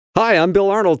Hi, I'm Bill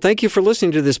Arnold. Thank you for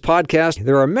listening to this podcast.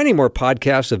 There are many more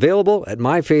podcasts available at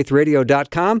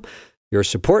myfaithradio.com. Your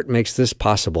support makes this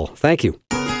possible. Thank you.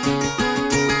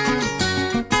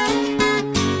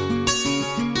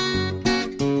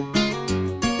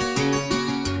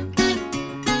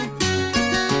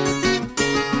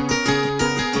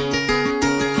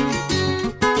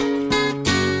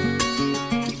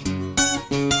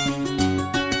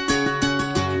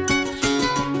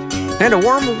 And a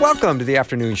warm welcome to the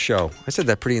afternoon show. I said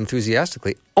that pretty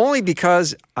enthusiastically, only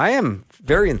because I am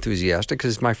very enthusiastic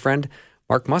because my friend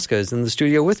Mark Muska is in the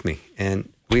studio with me.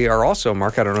 And we are also,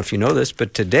 Mark, I don't know if you know this,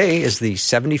 but today is the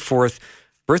 74th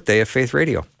birthday of Faith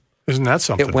Radio. Isn't that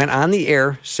something? It went on the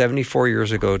air 74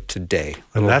 years ago today.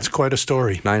 And that's quite a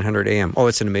story. 900 AM. Oh,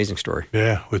 it's an amazing story.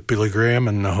 Yeah, with Billy Graham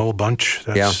and the whole bunch.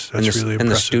 That's really impressive. And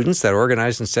the students that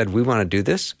organized and said, we want to do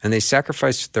this, and they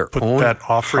sacrificed their own Put that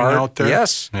offering out there?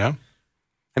 Yes. Yeah.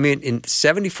 I mean, in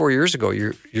 74 years ago,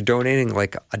 you're donating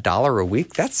like $1 a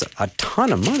week. That's a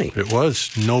ton of money. It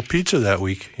was no pizza that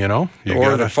week, you know?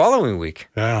 The following week.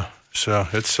 Yeah. So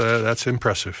it's that's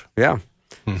impressive. Yeah.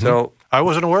 Mm-hmm. So I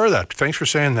wasn't aware of that. Thanks for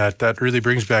saying that. That really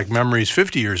brings back memories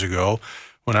 50 years ago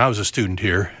when I was a student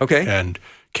here. Okay. And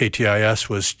KTIS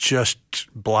was just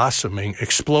blossoming,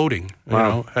 exploding, you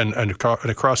know, and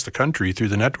across the country through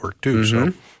the network too.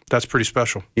 Mm-hmm. So that's pretty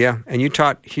special. Yeah. And you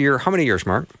taught here how many years,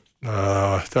 Mark?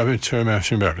 Yeah,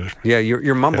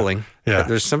 you're mumbling. Yeah.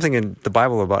 There's something in the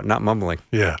Bible about not mumbling.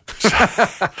 Yeah.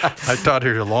 I taught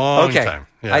here a long time.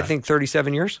 Yeah. I think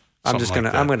 37 years. I'm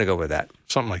gonna go with that.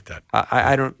 Something like that.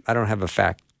 I don't have a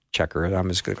fact checker. I'm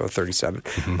just gonna go 37.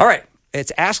 Mm-hmm. All right.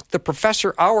 It's Ask the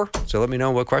Professor Hour. So let me know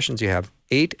what questions you have.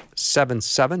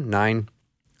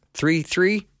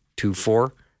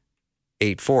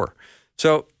 877-933-2484.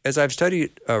 So as I've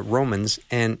studied Romans,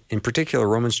 and in particular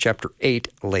Romans chapter 8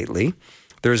 lately,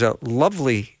 there's a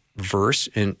lovely verse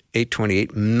in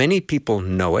 8:28. Many people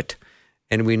know it,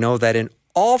 and we know that in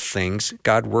all things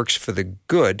God works for the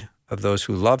good of those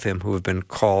who love him, who have been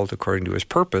called according to his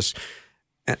purpose.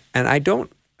 And I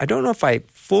don't know if I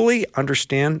fully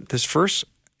understand this verse,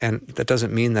 and that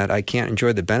doesn't mean that I can't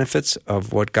enjoy the benefits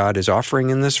of what God is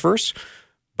offering in this verse.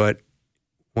 But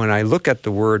when I look at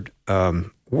the word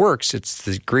works, it's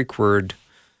the Greek word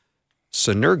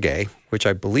synerge, which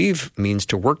I believe means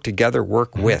to work together,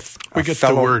 work with. We get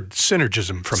the word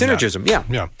synergism from synergism, that.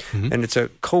 Yeah. Mm-hmm. And it's a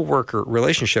co-worker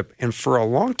relationship. And for a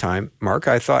long time, Mark,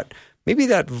 I thought maybe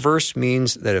that verse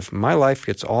means that if my life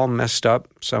gets all messed up,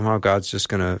 somehow God's just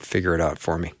going to figure it out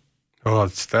for me. Well,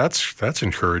 that's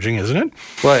encouraging, isn't it?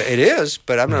 Well, it is,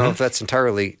 but I don't know if that's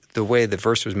entirely the way the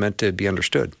verse was meant to be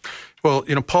understood. Well,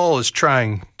 you know, Paul is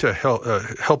trying to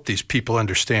help these people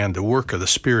understand the work of the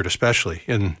Spirit, especially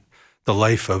in the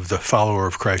life of the follower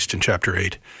of Christ in chapter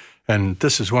 8. And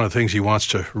this is one of the things he wants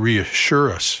to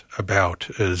reassure us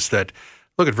about, is that,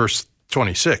 look at verse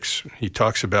 26. He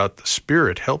talks about the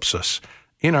Spirit helps us.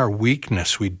 In our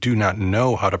weakness, we do not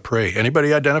know how to pray.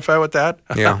 Anybody identify with that?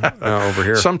 Yeah, over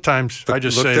here. Sometimes I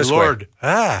just say, Lord,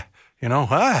 what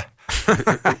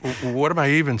am I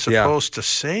even supposed to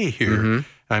say here? Mm-hmm.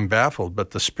 I'm baffled,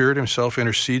 but the Spirit himself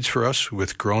intercedes for us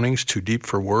with groanings too deep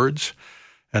for words.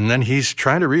 And then he's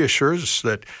trying to reassure us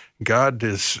that God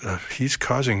is, he's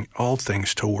causing all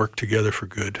things to work together for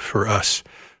good for us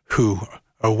who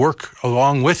work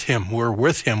along with him. We're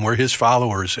with him. We're his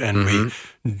followers, and we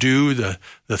do the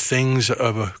things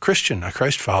of a Christian, a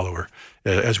Christ follower,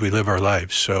 as we live our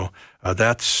lives. So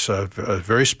that's a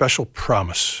very special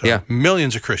promise.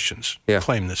 Millions of Christians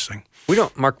claim this thing. We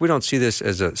don't see this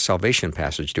as a salvation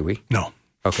passage, do we? No.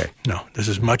 Okay. No, this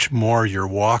is much more your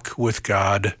walk with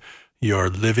God. You're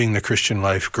living the Christian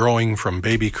life, growing from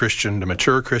baby Christian to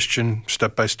mature Christian,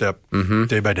 step by step,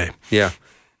 day by day. Yeah.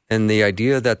 And the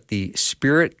idea that the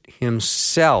Spirit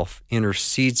himself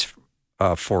intercedes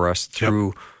for us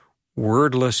through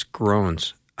wordless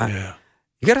groans. You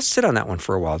got to sit on that one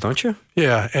for a while, don't you?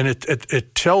 Yeah, and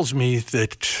it tells me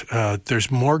that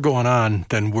there's more going on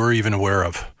than we're even aware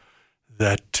of.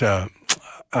 That,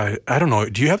 I don't know,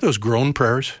 do you have those groan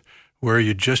prayers where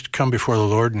you just come before the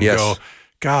Lord and go,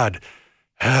 God,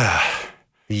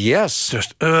 yes,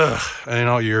 just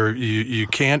you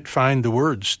can't find the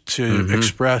words to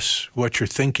express what you're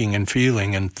thinking and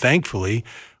feeling, and thankfully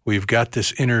we've got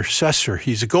this intercessor.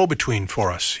 He's a go-between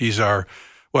for us. He's our,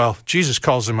 Jesus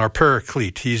calls him our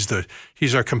paraclete. He's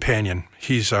our companion.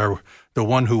 He's our the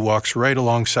one who walks right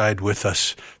alongside with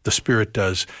us, the Spirit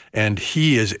does, and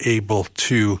he is able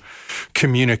to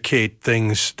communicate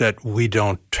things that we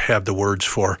don't have the words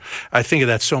for. I think of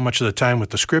that so much of the time with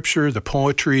the Scripture, the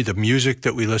poetry, the music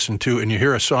that we listen to, and you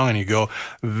hear a song and you go,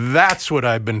 that's what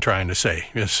I've been trying to say.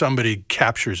 Somebody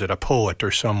captures it, a poet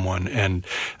or someone, and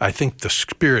I think the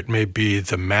Spirit may be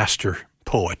the master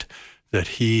poet, that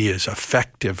he is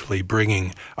effectively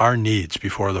bringing our needs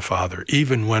before the Father,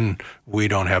 even when we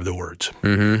don't have the words.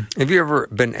 Mm-hmm. Have you ever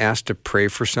been asked to pray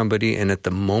for somebody, and at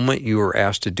the moment you were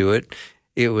asked to do it,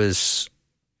 you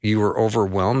were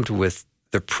overwhelmed with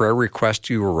the prayer request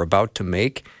you were about to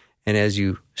make, and as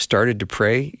you started to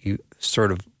pray, you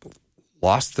sort of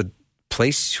lost the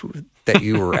place that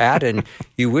you were at, and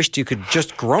you wished you could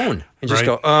just groan and just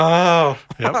go, oh.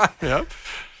 Yep.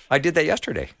 I did that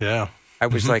yesterday. Yeah. I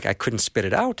was like, I couldn't spit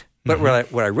it out. But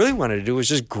what I really wanted to do was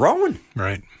just groan.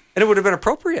 Right. And it would have been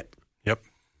appropriate. Yep.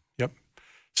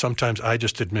 Sometimes I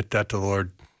just admit that to the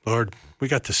Lord. Lord, we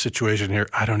got this situation here.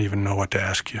 I don't even know what to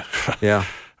ask you. Yeah.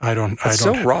 It's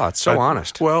so raw. It's so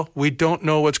honest. Well, we don't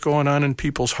know what's going on in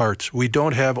people's hearts. We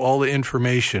don't have all the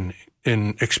information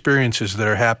in experiences that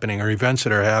are happening or events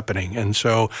that are happening. And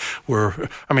so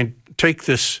take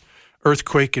this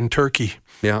earthquake in Turkey.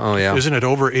 Yeah. Oh, yeah. Isn't it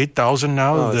over 8,000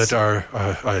 now that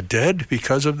are dead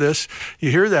because of this? You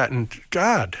hear that, and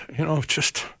God,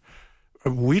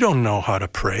 we don't know how to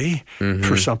pray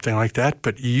for something like that,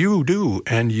 but you do,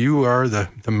 and you are the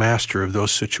master of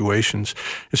those situations.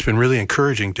 It's been really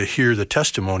encouraging to hear the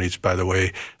testimonies, by the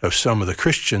way, of some of the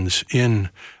Christians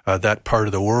in that part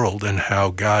of the world and how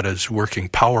God is working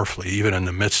powerfully, even in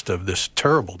the midst of this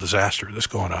terrible disaster that's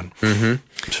going on.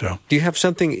 Mm-hmm. So, do you have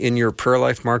something in your prayer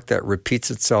life, Mark, that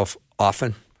repeats itself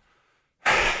often?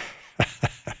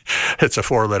 It's a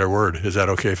 4-letter word. Is that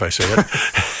okay if I say it?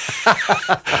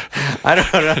 I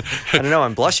don't know.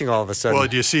 I'm blushing all of a sudden. Well,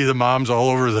 do you see the moms all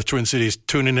over the Twin Cities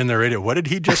tuning in their radio? What did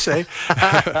he just say?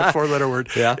 4-letter word.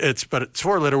 Yeah. It's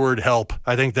 4-letter word, help.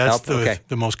 I think that's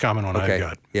the most common one I've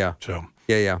got. Yeah. So.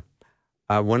 Yeah.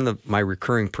 One of my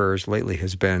recurring prayers lately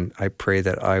has been, I pray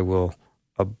that I will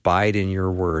abide in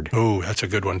your word. Oh, that's a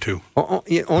good one too.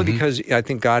 Only because I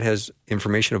think God has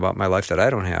information about my life that I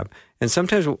don't have. And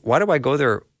sometimes, why do I go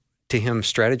there to him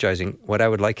strategizing what I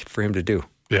would like for him to do?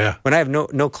 Yeah. When I have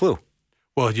no clue.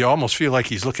 Well, you almost feel like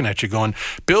he's looking at you going,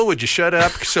 Bill, would you shut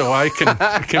up so I can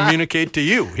communicate to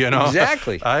you?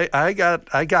 Exactly. I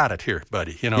got it here,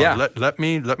 buddy. Let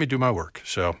me do my work.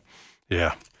 So,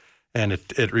 yeah. And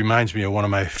it reminds me of one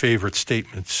of my favorite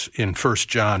statements in 1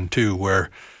 John 2, where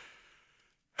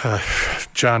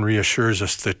John reassures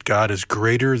us that God is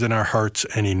greater than our hearts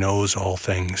and he knows all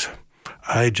things.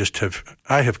 I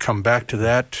have come back to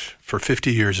that for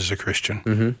 50 years as a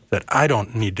Christian, that I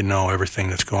don't need to know everything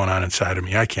that's going on inside of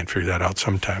me. I can't figure that out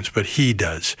sometimes, but he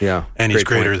does. Yeah. And he's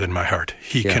greater than my heart.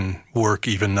 He can work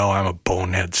even though I'm a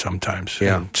bonehead sometimes.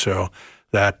 Yeah. And so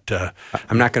that...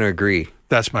 I'm not going to agree.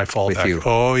 That's my fallback. With you.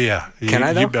 Oh, yeah. Can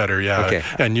I, though? You better, yeah. Okay.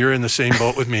 And you're in the same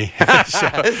boat with me.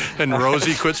 And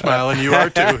Rosie, quit smiling. You are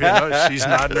too. She's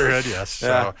nodding her head, yes.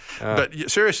 So,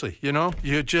 but seriously,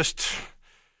 you just...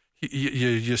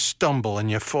 You stumble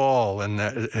and you fall, and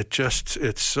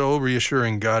it's so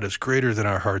reassuring. God is greater than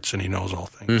our hearts, and he knows all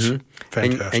things. Mm-hmm.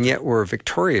 Fantastic. And yet we're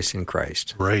victorious in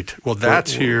Christ. Right. Well,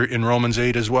 that's here in Romans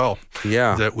 8 as well.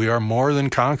 Yeah. That we are more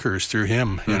than conquerors through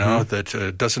him, that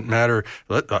it doesn't matter.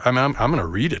 I'm going to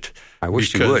read it. I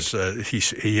wish you would.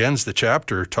 He ends the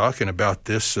chapter talking about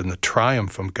this and the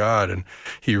triumph from God, and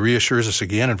he reassures us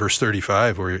again in verse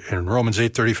 35, or in Romans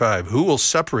 8:35, who will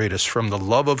separate us from the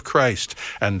love of Christ?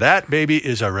 And that, baby,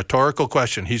 is a rhetorical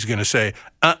question. He's going to say,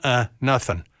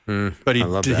 nothing. But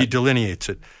he delineates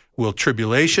it. Will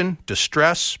tribulation,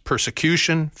 distress,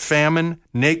 persecution, famine,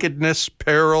 nakedness,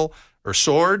 peril, or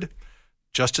sword?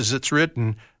 Just as it's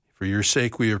written, for your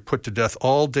sake we are put to death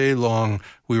all day long.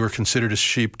 We were considered as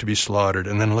sheep to be slaughtered.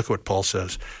 And then look what Paul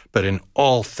says. But in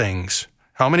all things,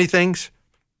 how many things?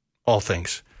 All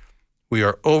things. We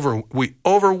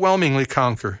overwhelmingly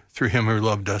conquer through him who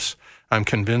loved us. I'm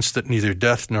convinced that neither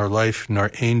death nor life, nor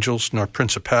angels, nor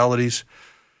principalities,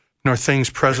 nor things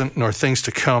present, nor things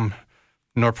to come,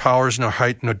 nor powers, nor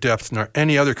height, nor depth, nor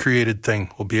any other created thing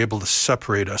will be able to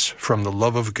separate us from the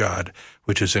love of God,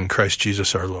 which is in Christ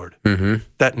Jesus our Lord. Mm-hmm.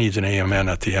 That needs an amen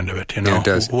at the end of it. Yeah, it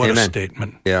does. What amen. A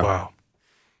statement. Yeah. Wow.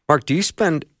 Mark, do you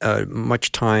spend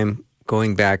much time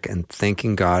going back and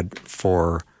thanking God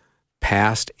for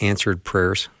past answered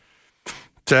prayers?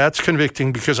 That's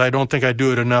convicting because I don't think I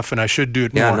do it enough, and I should do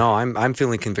it more. Yeah, no, I'm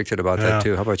feeling convicted about that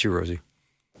too. How about you, Rosie?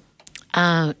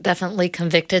 Definitely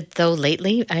convicted, though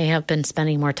lately I have been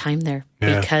spending more time there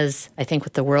because I think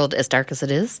with the world as dark as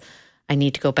it is, I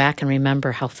need to go back and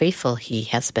remember how faithful he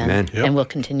has been Amen. and will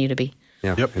continue to be.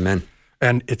 Yeah. Yep. Amen.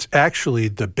 And it's actually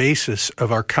the basis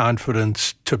of our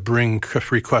confidence to bring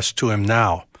requests to him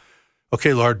now.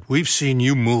 Okay, Lord, we've seen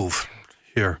you move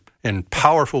here in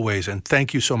powerful ways, and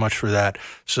thank you so much for that.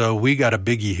 So we got a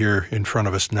biggie here in front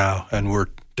of us now, and we're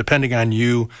depending on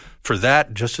you for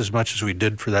that just as much as we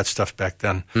did for that stuff back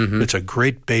then. Mm-hmm. It's a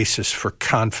great basis for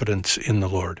confidence in the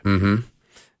Lord. Mm-hmm.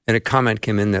 And a comment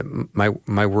came in that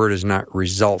my word is not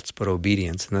results, but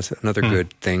obedience. And that's another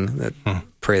good thing, that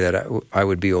pray that I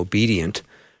would be obedient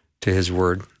to his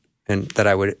word and that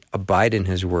I would abide in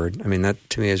his word. I mean, that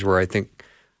to me is where I think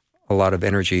a lot of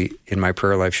energy in my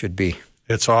prayer life should be.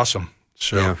 It's awesome.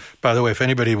 So, By the way, if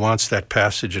anybody wants that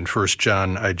passage in 1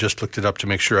 John, I just looked it up to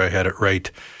make sure I had it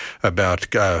right about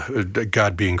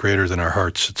God being greater than our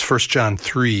hearts. It's 1 John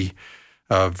 3,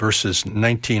 verses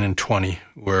 19 and 20,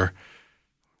 where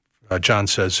John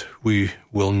says, "We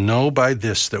will know by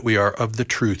this that we are of the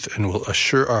truth and will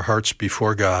assure our hearts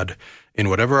before God. In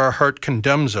whatever our heart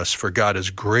condemns us, for God is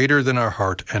greater than our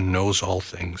heart and knows all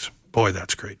things." Boy,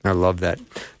 that's great. I love that.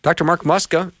 Dr. Mark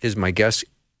Muska is my guest.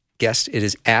 It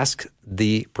is Ask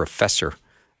the Professor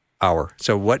hour.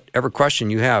 So whatever question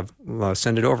you have,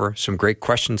 send it over. Some great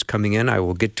questions coming in I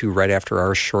will get to right after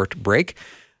our short break.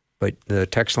 But the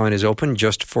text line is open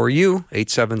just for you,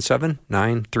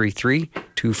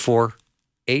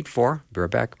 877-933-2484. Be right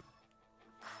back.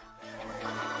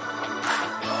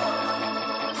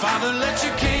 Father, let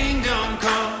your kingdom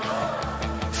come.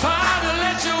 Father,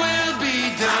 let your will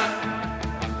be done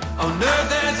on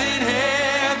earth as in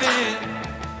heaven,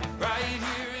 right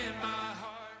here in my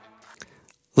heart.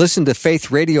 Listen to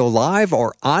Faith Radio live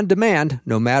or on demand,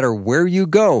 no matter where you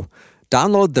go.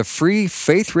 Download the free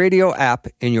Faith Radio app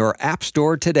in your app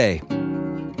store today.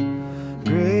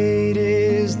 Great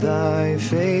is thy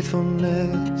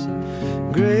faithfulness.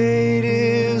 Great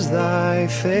is thy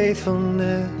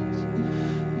faithfulness.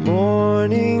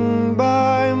 Morning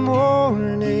by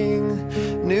morning,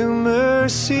 new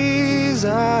mercies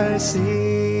I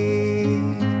see.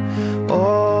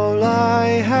 All I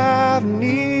have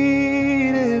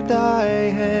needed,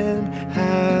 thy hand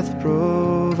hath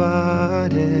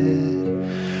provided.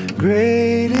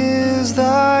 Great is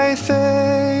thy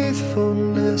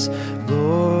faithfulness,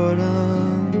 Lord,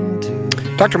 unto me.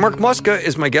 Dr. Mark Muska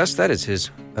is my guest. That is his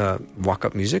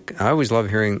walk-up music. I always love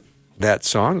hearing that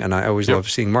song, and I always love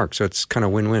seeing Mark, so it's kind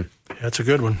of win-win. That's a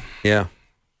good one. Yeah.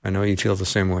 I know you feel the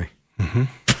same way. Mm-hmm.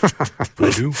 I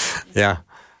do. Yeah.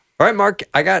 All right, Mark,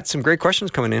 I got some great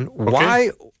questions coming in. Okay. Why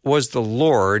was the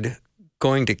Lord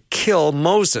going to kill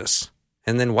Moses?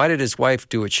 And then why did his wife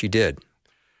do what she did?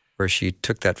 Where she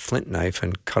took that flint knife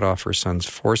and cut off her son's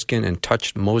foreskin and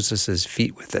touched Moses'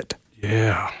 feet with it.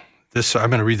 Yeah.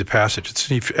 I'm going to read the passage. It's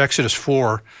in Exodus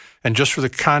 4. And just for the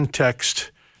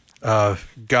context,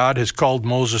 God has called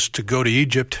Moses to go to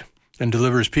Egypt and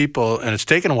deliver his people, and it's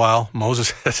taken a while.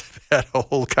 Moses has had a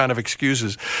whole kind of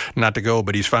excuses not to go,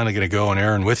 but he's finally going to go, and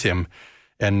Aaron with him.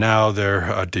 And now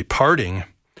they're departing.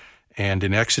 And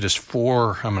in Exodus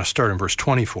 4, I'm going to start in verse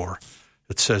 24.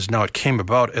 It says, "Now it came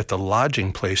about at the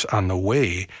lodging place on the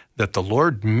way that the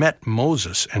Lord met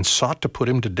Moses and sought to put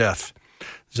him to death.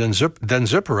 Then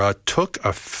Zipporah took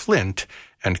a flint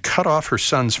and cut off her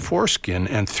son's foreskin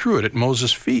and threw it at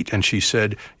Moses' feet. And she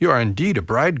said, 'You are indeed a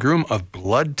bridegroom of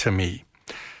blood to me.'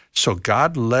 So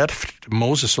God left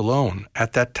Moses alone.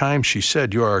 At that time she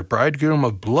said, 'You are a bridegroom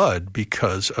of blood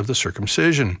because of the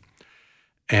circumcision.'"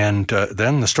 And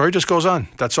then the story just goes on.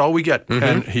 That's all we get. Mm-hmm.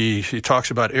 And he talks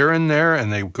about Aaron there,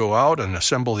 and they go out and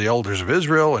assemble the elders of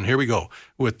Israel. And here we go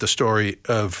with the story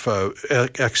of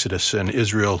Exodus and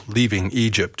Israel leaving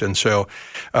Egypt. And so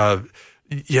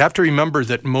you have to remember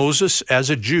that Moses, as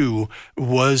a Jew,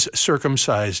 was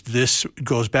circumcised. This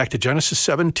goes back to Genesis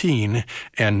 17,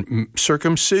 and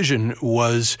circumcision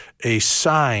was a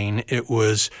sign. It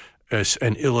was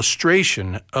an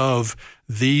illustration of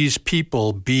these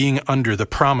people being under the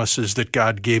promises that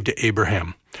God gave to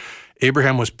Abraham.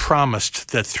 Abraham was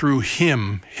promised that through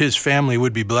him, his family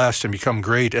would be blessed and become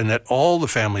great, and that all the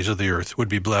families of the earth would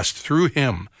be blessed through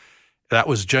him. That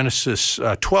was Genesis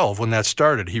 12 when that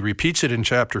started. He repeats it in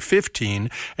chapter 15,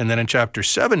 and then in chapter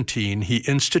 17, he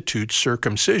institutes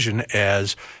circumcision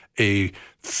as a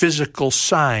physical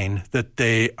sign that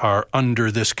they are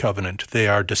under this covenant. They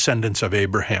are descendants of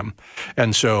Abraham.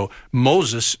 And so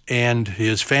Moses and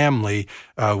his family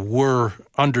were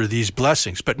under these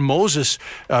blessings. But Moses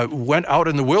went out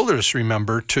in the wilderness,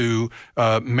 remember, to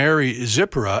marry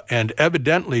Zipporah, and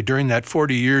evidently during that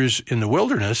 40 years in the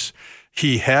wilderness,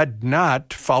 he had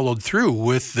not followed through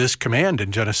with this command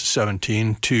in Genesis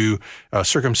 17 to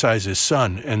circumcise his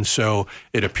son. And so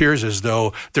it appears as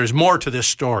though there's more to this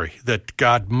story, that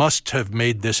God must have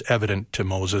made this evident to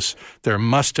Moses. There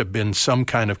must have been some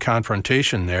kind of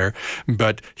confrontation there,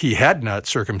 but he had not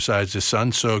circumcised his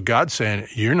son. So God's saying,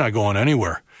 you're not going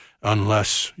anywhere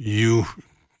unless you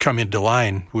come into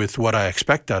line with what I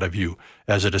expect out of you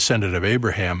as a descendant of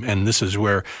Abraham. And this is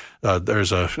where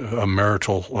there's a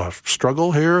marital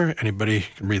struggle here. Anybody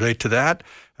can relate to that?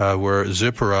 Where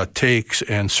Zipporah takes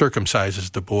and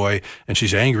circumcises the boy, and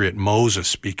she's angry at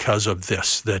Moses because of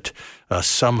this, that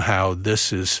somehow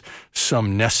this is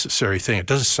some necessary thing. It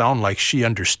doesn't sound like she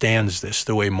understands this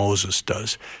the way Moses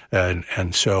does.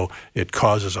 And so it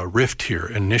causes a rift here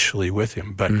initially with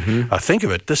him. But think of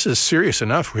it, this is serious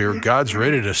enough where God's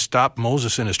ready to stop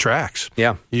Moses in his tracks,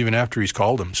 even after he's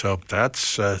called him. So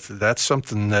that's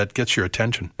something that gets your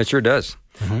attention. It sure does.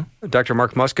 Dr.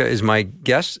 Mark Muska is my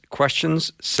guest.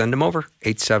 Questions, send them over,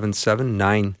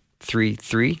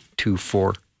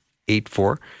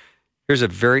 877-933-2484. Here's a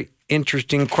very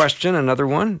interesting question, another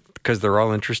one, because they're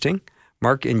all interesting.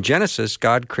 Mark, in Genesis,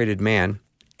 God created man,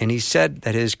 and he said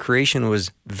that his creation was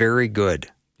very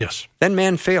good. Yes. Then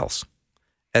man fails.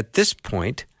 At this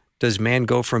point, does man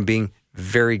go from being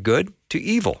very good to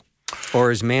evil?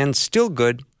 Or is man still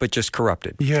good, but just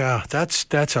corrupted? Yeah,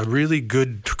 that's a really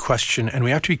good question, and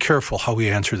we have to be careful how we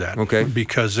answer that. Okay.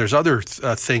 Because there's other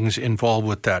things involved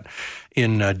with that.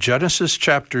 In Genesis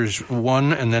chapters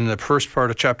 1 and then the first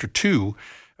part of chapter 2,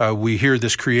 we hear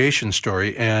this creation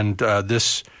story, and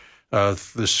this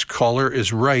caller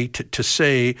is right to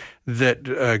say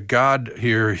that God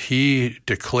here, he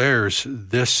declares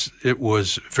this, it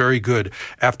was very good.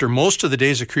 After most of the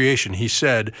days of creation, he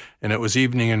said, and it was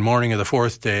evening and morning of the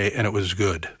fourth day, and it was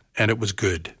good, and it was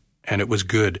good, and it was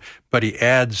good. But he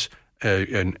adds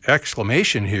an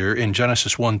exclamation here in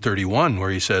Genesis 1:31, where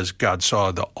he says, God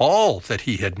saw all that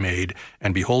he had made,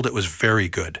 and behold, it was very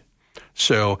good.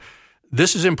 So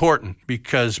this is important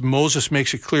because Moses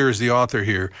makes it clear as the author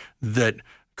here that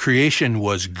creation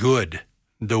was good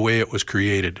the way it was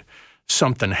created.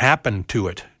 Something happened to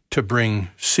it to bring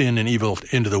sin and evil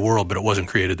into the world, but it wasn't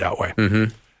created that way.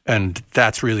 And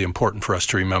that's really important for us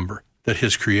to remember, that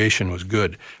his creation was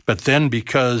good. But then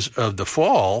because of the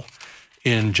fall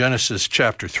in Genesis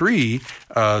chapter 3,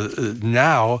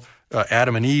 now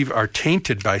Adam and Eve are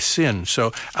tainted by sin.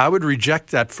 So I would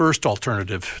reject that first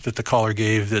alternative that the caller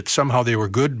gave, that somehow they were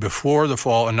good before the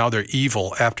fall and now they're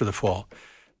evil after the fall.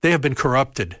 They have been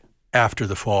corrupted after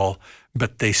the fall,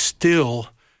 but they still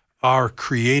are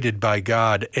created by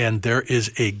God, and there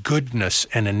is a goodness,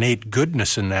 an innate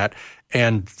goodness in that.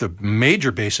 And the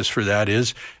major basis for that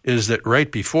is that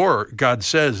right before God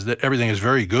says that everything is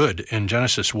very good in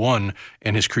Genesis 1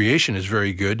 and his creation is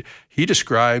very good, he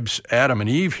describes Adam and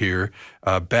Eve here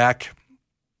back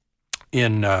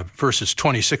in verses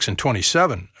 26 and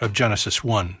 27 of Genesis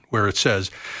 1, where it says,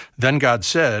 Then God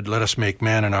said, Let us make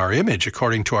man in our image,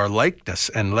 according to our likeness,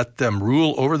 and let them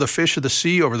rule over the fish of the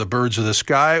sea, over the birds of the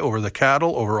sky, over the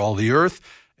cattle, over all the earth,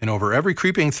 and over every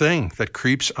creeping thing that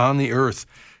creeps on the earth.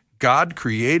 God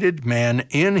created man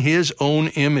in his own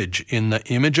image. In the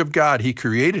image of God, he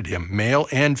created him, male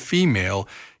and female.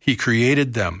 He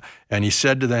created them. And he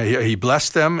said to them, he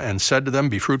blessed them and said to them,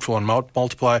 be fruitful and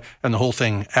multiply, and the whole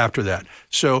thing after that.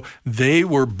 So they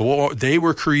were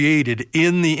created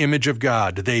in the image of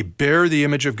God. They bear the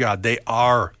image of God. They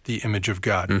are the image of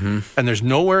God. And there's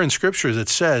nowhere in Scripture that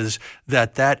says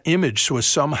that image was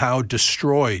somehow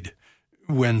destroyed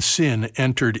when sin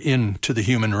entered into the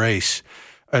human race.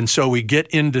 And so we get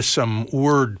into some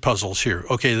word puzzles here.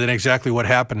 Okay, then exactly what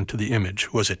happened to the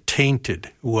image? Was it tainted?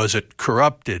 Was it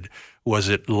corrupted? Was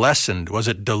it lessened? Was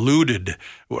it diluted?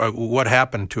 What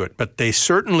happened to it? But they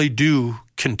certainly do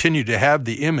continue to have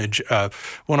the image.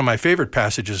 One of my favorite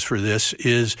passages for this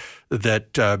is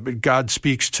that God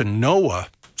speaks to Noah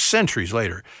centuries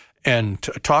later and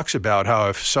talks about how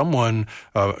if someone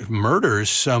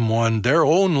murders someone, their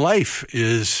own life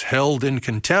is held in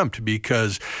contempt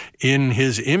because in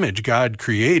his image God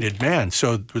created man,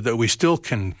 so that we still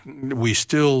bear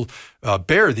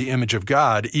the image of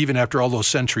God even after all those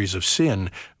centuries of sin.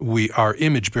 We are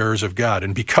image bearers of God,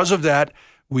 and because of that,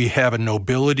 we have a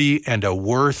nobility and a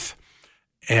worth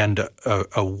and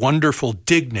a wonderful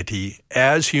dignity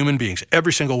as human beings.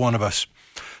 Every single one of us.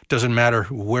 Doesn't matter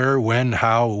where, when,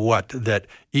 how, what, that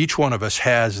each one of us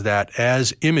has that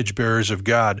as image bearers of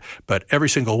God, but every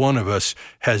single one of us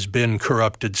has been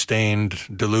corrupted, stained,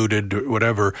 diluted,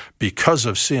 whatever, because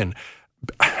of sin.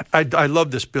 I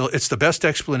love this, Bill. It's the best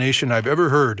explanation I've ever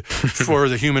heard for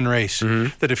the human race.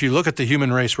 That if you look at the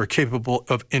human race, we're capable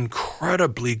of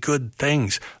incredibly good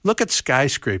things. Look at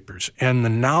skyscrapers and the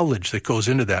knowledge that goes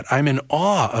into that. I'm in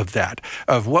awe of that,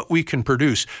 of what we can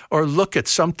produce. Or look at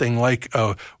something like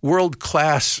a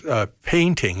world-class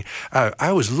painting.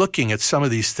 I was looking at some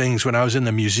of these things when I was in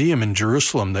the museum in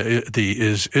Jerusalem,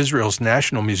 is Israel's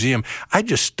National Museum. I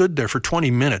just stood there for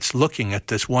 20 minutes looking at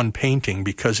this one painting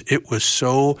because it was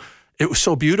so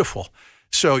beautiful.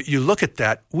 So you look at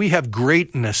that, we have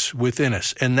greatness within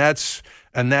us, and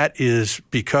that is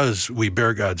because we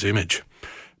bear God's image.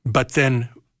 But then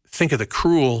think of the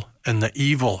cruel and the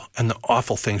evil and the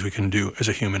awful things we can do as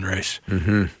a human race.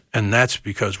 And that's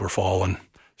because we're fallen.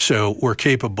 So we're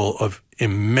capable of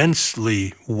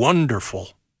immensely wonderful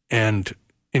and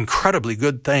incredibly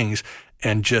good things,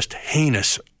 and just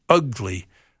heinous, ugly,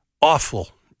 awful,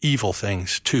 evil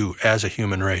things too as a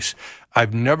human race.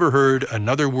 I've never heard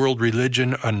another world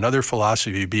religion, another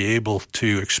philosophy be able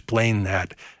to explain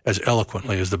that as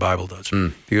eloquently as the Bible does.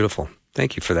 Beautiful.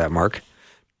 Thank you for that, Mark.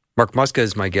 Mark Muska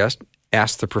is my guest.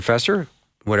 Ask the Professor.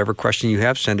 Whatever question you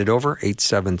have, send it over,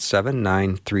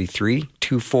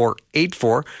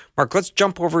 877-933-2484. Mark, let's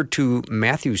jump over to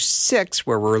Matthew 6,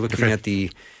 where we're looking at the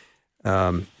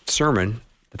sermon,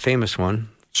 the famous one.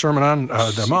 Sermon on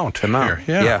the Mount. The Mount,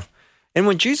 here. Yeah. And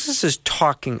when Jesus is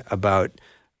talking about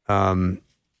look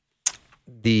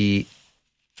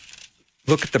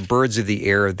at the birds of the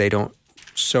air, they don't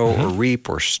sow or reap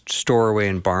or store away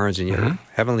in barns, and your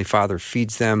Heavenly Father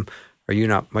feeds them. Are you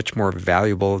not much more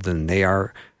valuable than they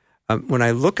are? When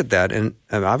I look at that, and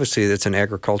obviously it's an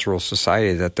agricultural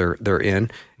society that they're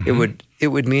in, it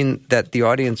would mean that the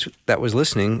audience that was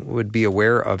listening would be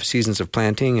aware of seasons of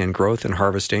planting and growth and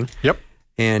harvesting. Yep.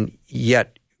 And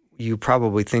yet you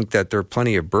probably think that there are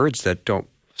plenty of birds that don't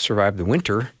survive the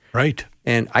winter. Right.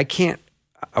 And I'm not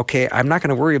going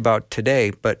to worry about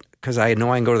today, but because I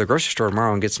know I can go to the grocery store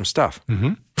tomorrow and get some stuff.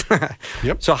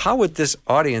 Yep. So how would this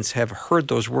audience have heard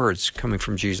those words coming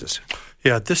from Jesus?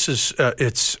 Yeah, this is. I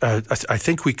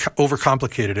think we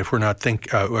overcomplicate it if we're not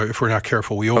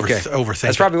careful. We overthink.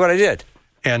 That's probably what I did.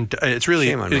 And it's really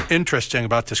interesting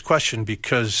about this question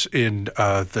because in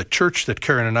the church that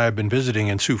Karen and I have been visiting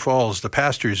in Sioux Falls, the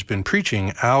pastor's been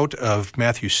preaching out of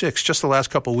Matthew 6 just the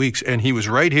last couple of weeks, and he was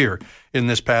right here in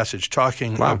this passage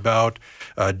talking about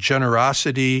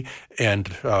generosity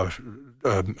and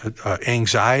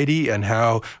anxiety and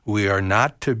how we are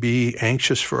not to be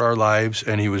anxious for our lives.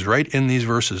 And he was right in these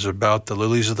verses about the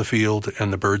lilies of the field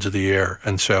and the birds of the air.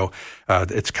 And so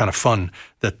it's kind of fun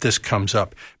that this comes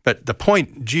up. But the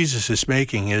point Jesus is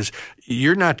making is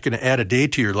you're not going to add a day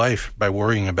to your life by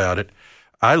worrying about it.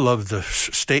 I love the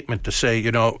statement to say,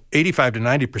 85 to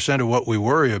 90% of what we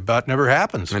worry about never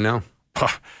happens. I know.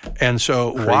 And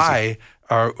so Crazy.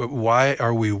 Why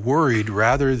are we worried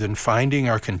rather than finding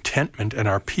our contentment and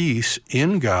our peace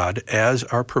in God as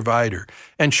our provider?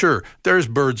 And sure, there's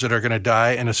birds that are going to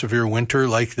die in a severe winter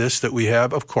like this that we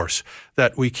have, of course,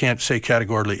 that we can't say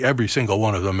categorically every single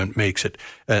one of them makes it,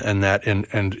 and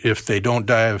if they don't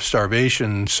die of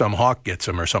starvation, some hawk gets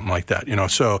them or something like that.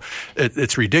 So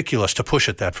it's ridiculous to push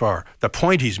it that far. The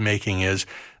point he's making is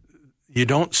you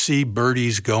don't see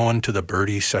birdies going to the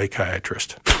birdie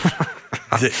psychiatrist.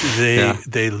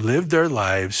 They live their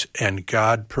lives, and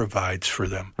God provides for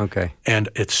them. Okay. And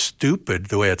it's stupid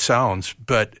the way it sounds,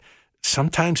 but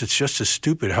sometimes it's just as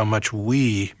stupid how much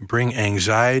we bring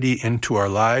anxiety into our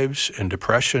lives and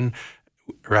depression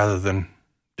rather than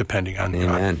depending on God.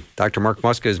 Amen. Dr. Mark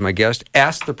Muska is my guest.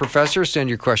 Ask the Professor. Send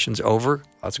your questions over.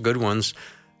 Lots of good ones.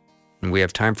 And we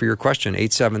have time for your question.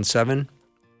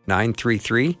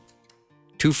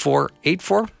 877-933-2484.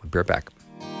 We'll be right back.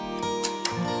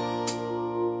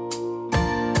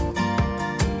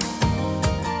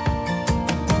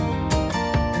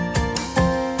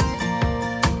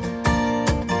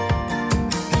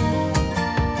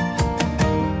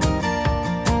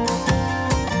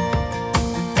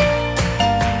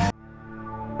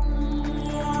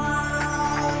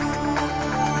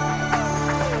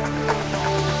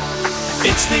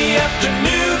 It's the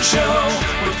afternoon show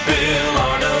with Bill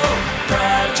Arnold.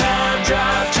 Drive time,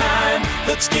 drive time.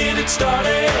 Let's get it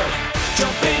started.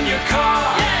 Jump in your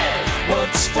car. Yeah.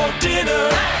 What's for dinner?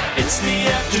 It's the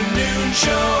afternoon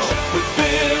show with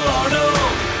Bill Arnold.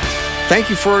 Thank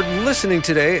you for listening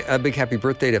today. A big happy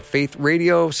birthday to Faith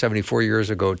Radio. 74 years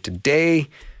ago today,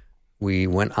 we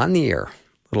went on the air,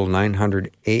 little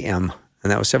 900 AM.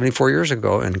 And that was 74 years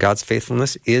ago. And God's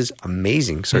faithfulness is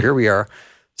amazing. So here we are.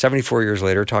 74 years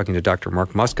later, talking to Dr.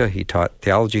 Mark Muska. He taught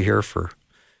theology here for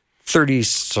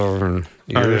 37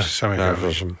 years.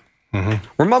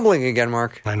 We're mumbling again,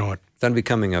 Mark. I know it. It's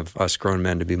unbecoming of us grown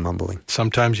men to be mumbling.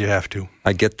 Sometimes you have to.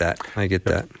 I get that.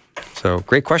 So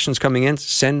great questions coming in.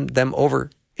 Send them over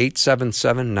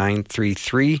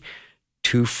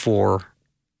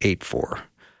 877-933-2484.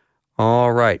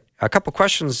 All right. A couple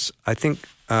questions, I think.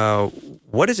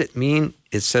 What does it mean?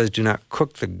 It says, do not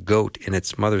cook the goat in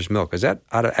its mother's milk. Is that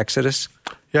out of Exodus?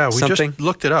 Yeah, we something? just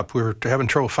looked it up. We were having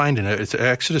trouble finding it. It's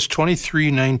Exodus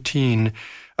 23:19.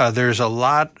 There's a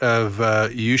lot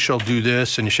of you shall do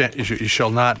this and you shall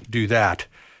not do that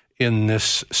in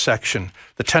this section.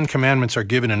 The 10 Commandments are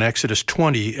given in Exodus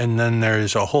 20, and then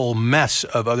there's a whole mess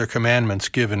of other commandments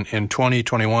given in 20,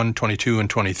 21, 22, and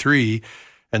 23.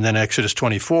 And then Exodus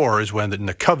 24 is when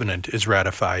the covenant is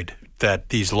ratified that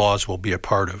these laws will be a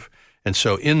part of. And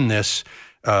so in this,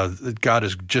 God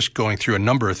is just going through a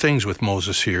number of things with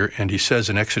Moses here, and he says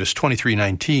in Exodus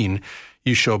 23:19,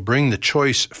 you shall bring the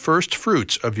choice first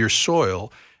fruits of your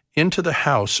soil into the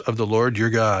house of the Lord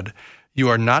your God. You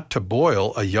are not to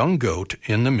boil a young goat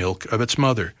in the milk of its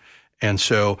mother. And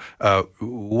so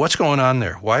what's going on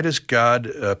there? Why does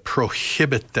God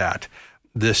prohibit that?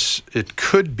 It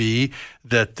could be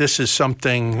that this is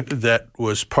something that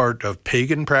was part of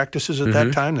pagan practices at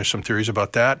that time. There's some theories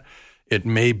about that. It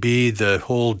may be the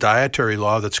whole dietary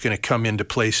law that's going to come into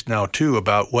place now, too,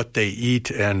 about what they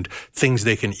eat and things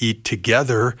they can eat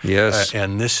together. Yes.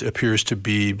 And this appears to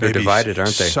be They're maybe divided,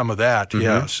 aren't they? Some of that,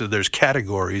 yeah. So there's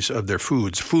categories of their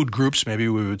foods, food groups, maybe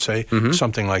we would say,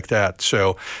 something like that.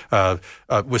 So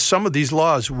with some of these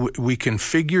laws, we can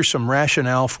figure some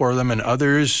rationale for them, and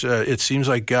others, it seems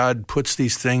like God puts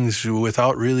these things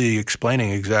without really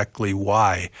explaining exactly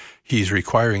why he's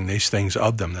requiring these things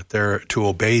of them, that they're to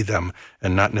obey them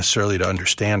and not necessarily to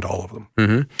understand all of them.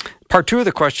 Part two of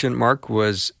the question, Mark,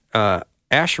 was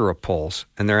Asherah poles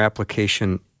and their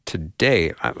application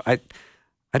today. I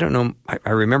don't know.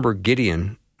 I remember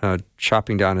Gideon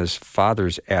chopping down his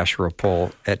father's Asherah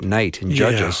pole at night in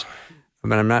Judges,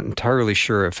 but I'm not entirely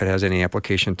sure if it has any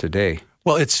application today.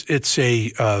 Well, it's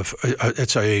a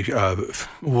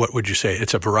what would you say?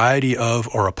 It's a variety of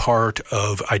or a part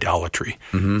of idolatry.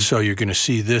 So you're going to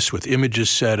see this with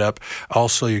images set up.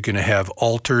 Also, you're going to have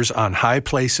altars on high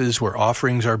places where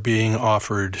offerings are being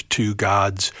offered to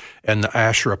gods, and the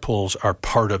Asherah poles are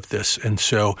part of this. And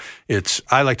so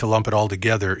I like to lump it all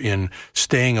together in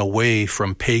staying away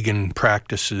from pagan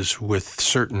practices with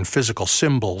certain physical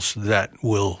symbols that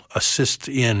will assist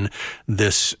in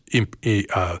this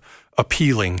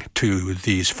appealing to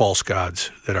these false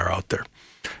gods that are out there.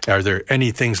 Are there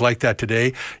any things like that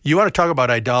today? You want to talk about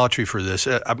idolatry for this.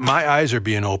 My eyes are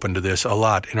being open to this a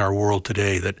lot in our world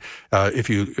today, that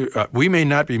we may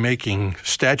not be making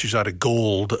statues out of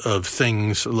gold of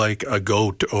things like a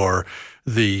goat or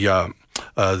the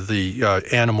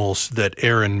animals that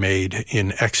Aaron made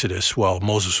in Exodus while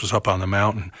Moses was up on the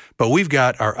mountain. But we've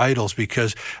got our idols,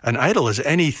 because an idol is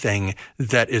anything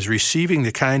that is receiving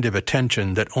the kind of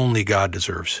attention that only God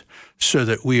deserves. So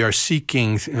that we are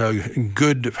seeking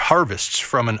good harvests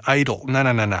from an idol.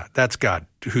 No. That's God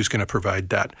who's going to provide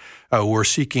that. We're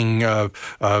seeking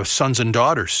sons and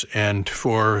daughters, and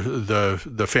for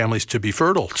the families to be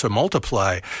fertile, to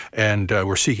multiply, and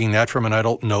we're seeking that from an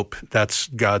idol. Nope, that's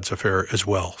God's affair as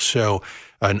well. So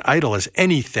an idol is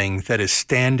anything that is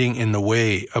standing in the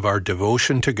way of our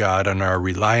devotion to God and our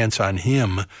reliance on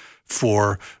Him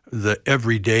for the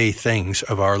everyday things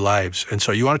of our lives. And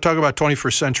so you want to talk about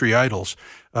 21st century idols,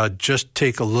 just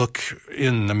take a look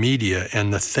in the media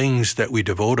and the things that we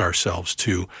devote ourselves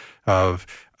to.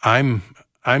 I'm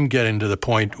getting to the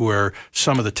point where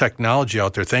some of the technology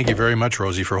out there, thank you very much,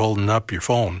 Rosie, for holding up your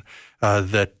phone,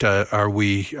 are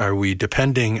we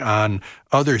depending on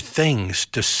other things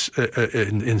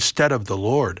instead of the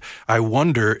Lord? I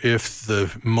wonder if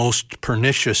the most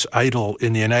pernicious idol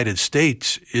in the United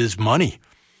States is money,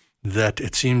 that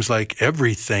it seems like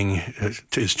everything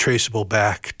is traceable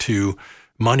back to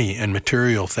money and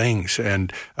material things.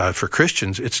 And for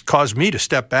Christians, it's caused me to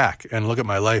step back and look at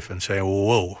my life and say,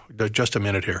 whoa, just a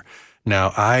minute here.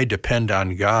 Now, I depend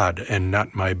on God and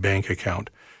not my bank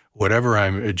account.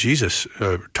 Whatever Jesus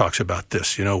talks about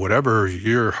this, whatever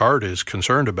your heart is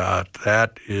concerned about,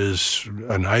 that is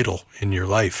an idol in your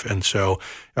life. And so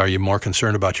are you more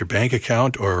concerned about your bank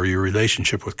account or your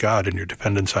relationship with God and your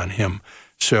dependence on Him?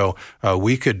 So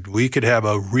we could have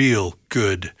a real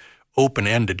good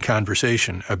open-ended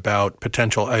conversation about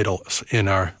potential idols in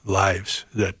our lives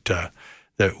that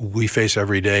we face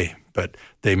every day, but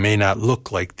they may not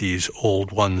look like these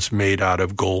old ones made out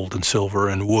of gold and silver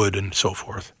and wood and so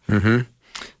forth.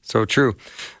 So true.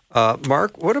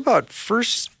 Mark, what about 1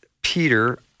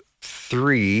 Peter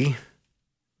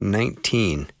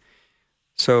 3:19?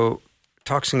 So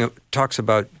talks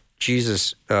about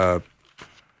Jesus. Let's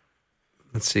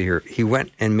see here. He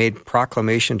went and made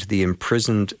proclamation to the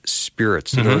imprisoned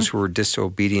spirits, to those who were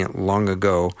disobedient long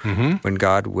ago, when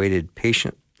God waited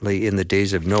patiently in the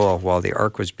days of Noah while the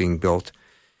ark was being built.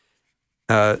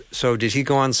 So did he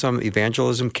go on some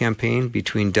evangelism campaign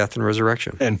between death and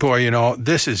resurrection? And boy,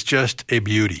 this is just a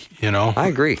beauty, I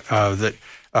agree. That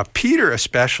Peter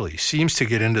especially seems to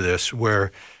get into this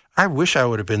where I wish I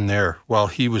would have been there while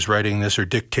he was writing this or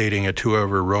dictating it to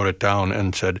whoever wrote it down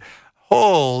and said,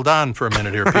 hold on for a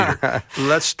minute here, Peter.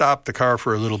 Let's stop the car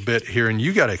for a little bit here, and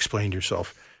you got to explain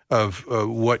yourself of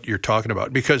what you're talking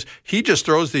about. Because he just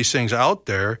throws these things out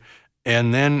there,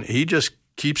 and then he just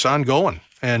keeps on going.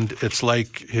 And it's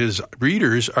like his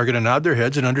readers are going to nod their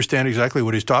heads and understand exactly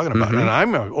what he's talking about. And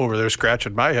I'm over there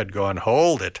scratching my head going,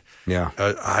 hold it. Yeah.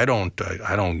 I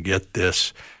don't get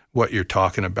this, what you're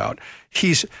talking about.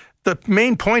 The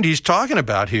main point he's talking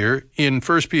about here in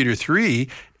 1 Peter 3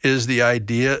 is the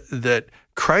idea that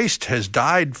Christ has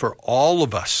died for all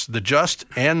of us, the just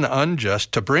and the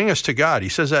unjust, to bring us to God. He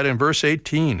says that in verse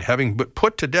 18, having but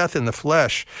put to death in the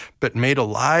flesh, but made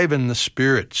alive in the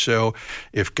spirit. So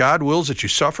if God wills that you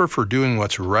suffer for doing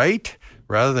what's right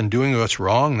rather than doing what's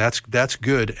wrong, that's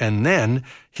good. And then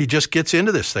he just gets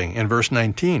into this thing in verse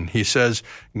 19. He says,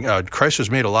 Christ was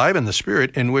made alive in the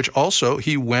spirit, in which also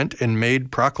he went and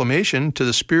made proclamation to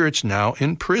the spirits now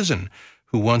in prison,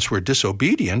 who once were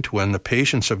disobedient when the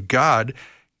patience of God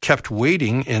kept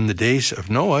waiting in the days of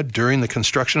Noah during the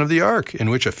construction of the ark, in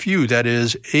which a few, that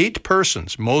is, 8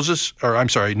 persons,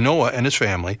 Noah and his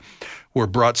family, were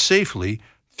brought safely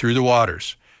through the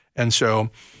waters. And so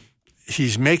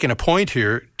he's making a point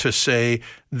here to say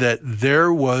that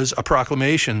there was a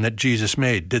proclamation that Jesus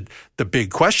made. The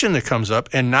big question that comes up,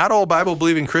 and not all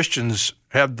Bible-believing Christians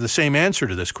have the same answer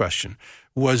to this question,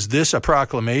 was this a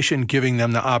proclamation giving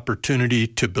them the opportunity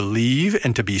to believe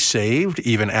and to be saved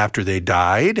even after they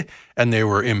died and they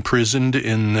were imprisoned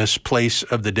in this place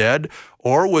of the dead?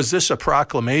 Or was this a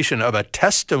proclamation of a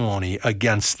testimony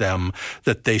against them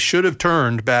that they should have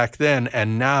turned back then,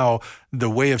 and now the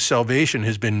way of salvation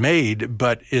has been made,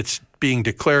 but it's being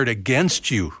declared against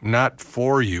you, not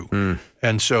for you?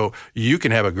 And so you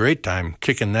can have a great time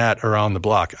kicking that around the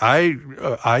block.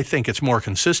 I think it's more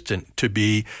consistent to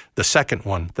be the second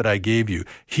one that I gave you.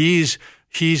 He's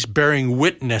bearing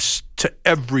witness to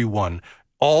everyone,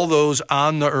 all those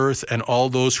on the earth and all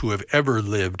those who have ever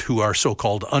lived who are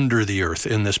so-called under the earth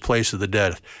in this place of the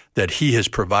dead, that he has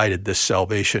provided this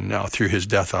salvation now through his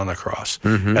death on the cross.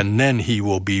 And then he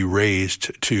will be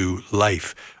raised to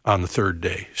life on the third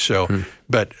day. So,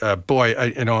 but boy,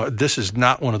 this is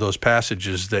not one of those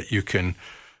passages that you can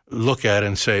look at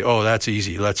and say, oh, that's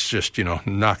easy. Let's just,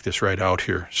 knock this right out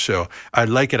here. So I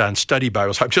like it on study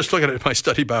Bibles. I'm just looking at my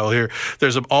study Bible here.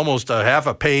 There's almost a half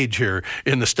a page here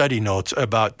in the study notes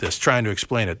about this, trying to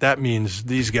explain it. That means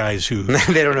these guys who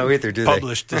they don't know either, do they?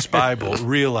 Published this Bible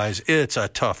realize it's a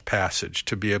tough passage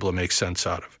to be able to make sense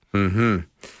out of.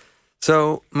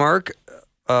 So, Mark,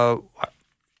 I'm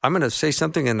going to say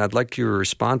something, and I'd like you to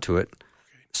respond to it.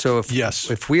 So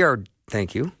if we are,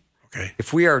 thank you. Okay.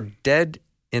 If we are dead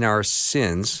in our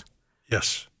sins,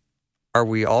 yes, are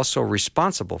we also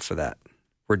responsible for that?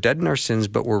 We're dead in our sins,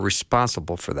 but we're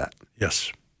responsible for that.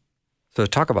 Yes. So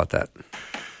talk about that.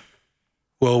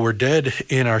 Well, we're dead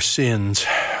in our sins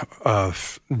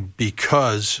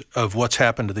because of what's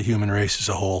happened to the human race as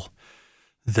a whole,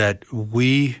 that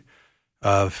we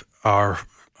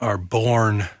are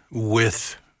born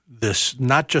with this,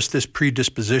 not just this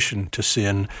predisposition to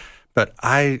sin, but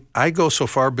I go so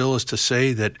far, Bill, as to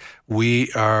say that we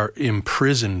are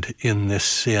imprisoned in this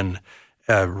sin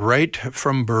right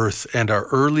from birth and our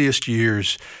earliest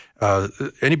years.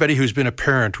 Anybody who's been a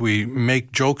parent, we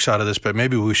make jokes out of this, but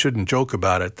maybe we shouldn't joke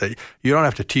about it, that you don't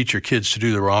have to teach your kids to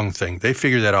do the wrong thing. They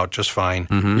figure that out just fine.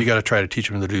 You got to try to teach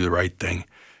them to do the right thing.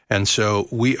 And so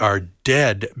we are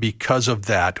dead because of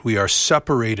that. We are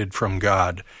separated from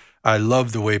God. I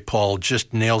love the way Paul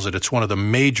just nails it. It's one of the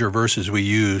major verses we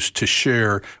use to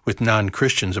share with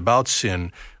non-Christians about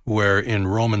sin, where in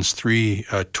Romans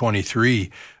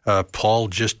 3:23, Paul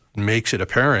just makes it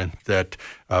apparent that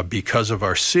because of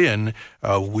our sin,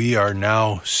 we are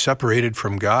now separated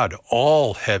from God.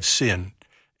 All have sinned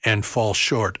and fall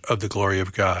short of the glory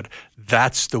of God.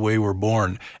 That's the way we're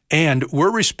born. And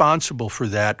we're responsible for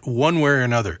that one way or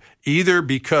another, either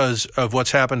because of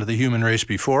what's happened to the human race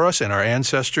before us and our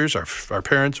ancestors, our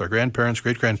parents, our grandparents,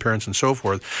 great-grandparents, and so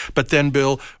forth. But then,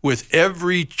 Bill, with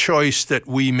every choice that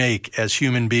we make as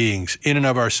human beings, in and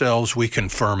of ourselves, we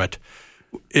confirm it.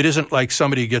 It isn't like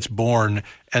somebody gets born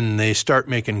and they start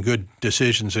making good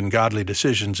decisions and godly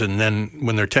decisions, and then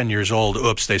when they're 10 years old,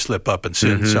 oops, they slip up and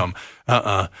sin some.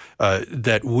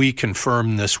 That we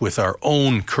confirm this with our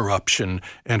own corruption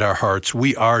and our hearts.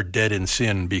 We are dead in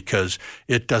sin because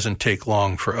it doesn't take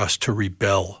long for us to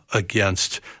rebel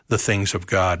against the things of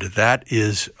God. That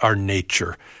is our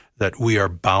nature, that we are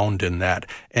bound in that.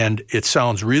 And it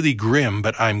sounds really grim,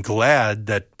 but I'm glad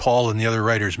that Paul and the other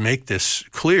writers make this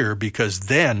clear, because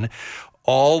then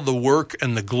all the work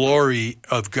and the glory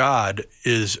of God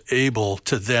is able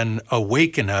to then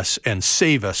awaken us and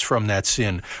save us from that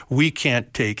sin. We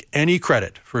can't take any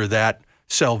credit for that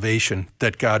salvation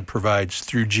that God provides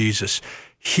through Jesus.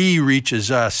 He reaches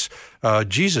us.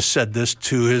 Jesus said this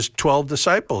to his 12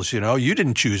 disciples, you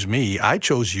didn't choose me, I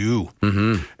chose you.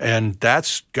 And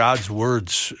that's God's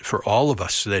words for all of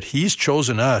us, that he's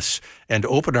chosen us and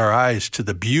opened our eyes to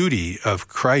the beauty of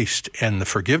Christ and the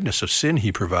forgiveness of sin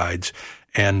he provides.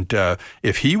 And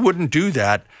if he wouldn't do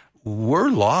that, we're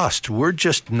lost. We're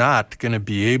just not going to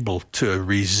be able to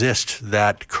resist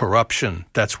that corruption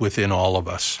that's within all of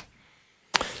us.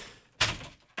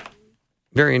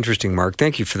 Very interesting, Mark.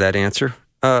 Thank you for that answer.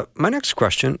 My next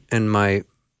question, and my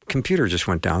computer just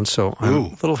went down, so I'm a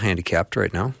little handicapped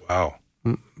right now. Wow.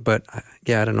 But, I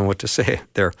don't know what to say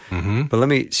there. But let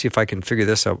me see if I can figure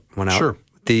this one out. Sure.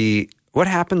 What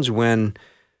happens when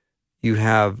you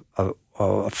have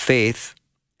a faith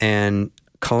and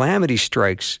calamity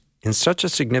strikes in such a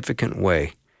significant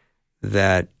way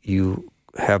that you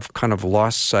have kind of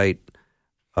lost sight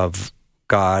of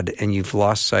God and you've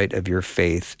lost sight of your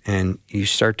faith, and you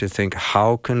start to think,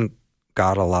 how can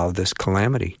God allow this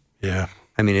calamity? Yeah.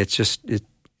 I mean,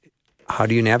 how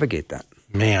do you navigate that?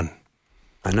 Man.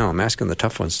 I know, I'm asking the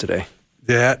tough ones today.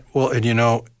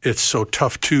 And it's so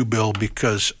tough too, Bill,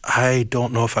 because I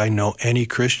don't know if I know any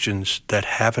Christians that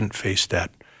haven't faced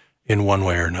that in one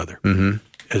way or another.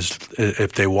 As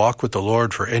if they walk with the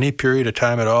Lord for any period of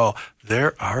time at all,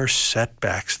 there are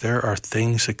setbacks, there are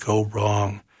things that go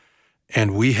wrong,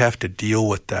 and we have to deal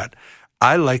with that.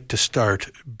 I like to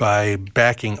start by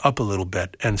backing up a little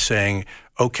bit and saying,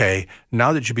 okay,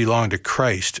 now that you belong to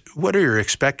Christ, what are your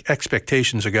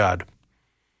expectations of God?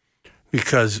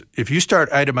 Because if you start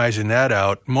itemizing that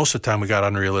out, most of the time we got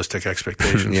unrealistic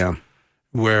expectations. Yeah.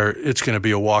 Where it's going to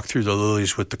be a walk through the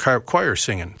lilies with the choir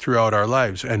singing throughout our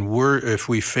lives. And if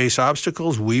we face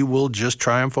obstacles, we will just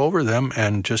triumph over them,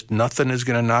 and just nothing is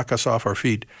going to knock us off our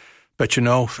feet. But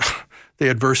the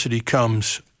adversity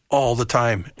comes all the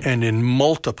time and in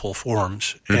multiple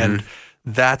forms. And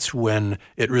that's when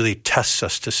it really tests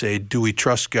us to say, do we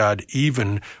trust God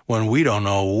even when we don't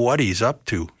know what he's up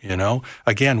to,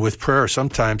 Again, with prayer,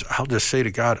 sometimes I'll just say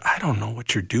to God, I don't know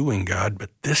what you're doing, God,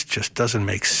 but this just doesn't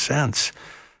make sense.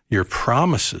 Your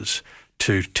promises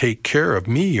to take care of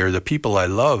me or the people I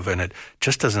love, and it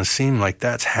just doesn't seem like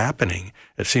that's happening.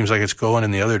 It seems like it's going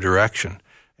in the other direction.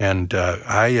 And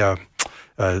I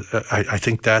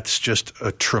think that's just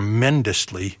a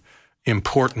tremendously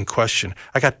important question.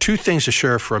 I got two things to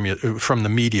share from the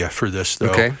media for this,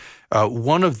 though. Okay.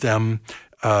 One of them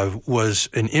was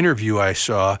an interview I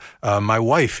saw. My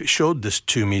wife showed this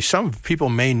to me. Some people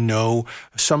may know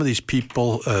some of these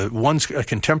people. One's a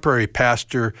contemporary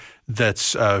pastor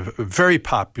that's very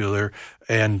popular,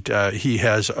 and he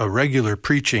has a regular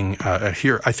preaching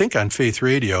here, I think on Faith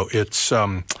Radio. It's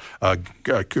Greg,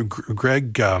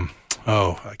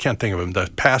 I can't think of him,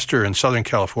 the pastor in Southern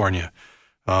California.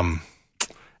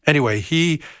 Anyway,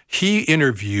 he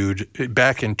interviewed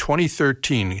back in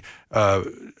 2013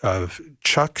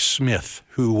 Chuck Smith,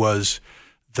 who was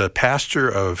the pastor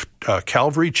of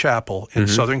Calvary Chapel in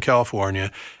Southern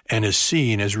California, and is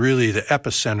seen as really the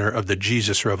epicenter of the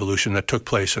Jesus revolution that took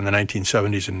place in the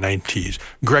 1970s and 90s.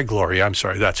 Greg Laurie, I'm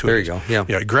sorry, that's who There it is. you go,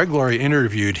 yeah. Greg Laurie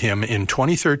interviewed him in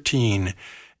 2013,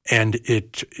 and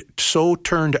it so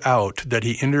turned out that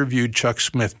he interviewed Chuck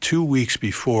Smith 2 weeks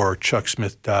before Chuck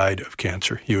Smith died of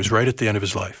cancer. He was right at the end of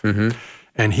his life.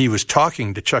 And he was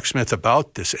talking to Chuck Smith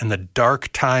about this and the dark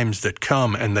times that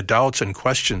come and the doubts and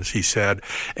questions, he said.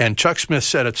 And Chuck Smith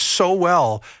said it so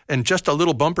well in just a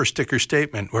little bumper sticker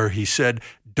statement where he said,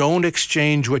 don't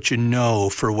exchange what you know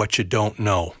for what you don't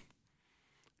know.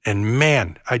 And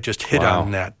man, I just hit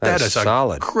on that. That is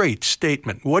solid. A great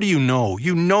statement. What do you know?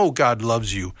 You know God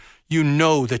loves you. You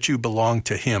know that you belong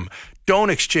to him.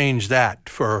 Don't exchange that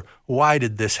for why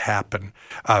did this happen?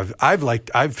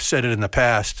 I've said it in the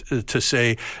past to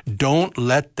say, don't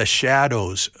let the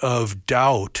shadows of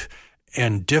doubt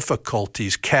and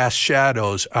difficulties cast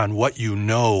shadows on what you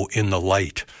know in the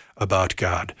light about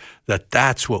God.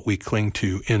 that's what we cling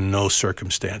to in those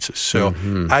circumstances. So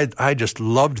I just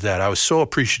loved that. I was so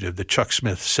appreciative that Chuck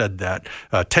Smith said that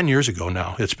 10 years ago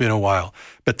now. It's been a while.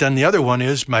 But then the other one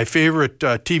is my favorite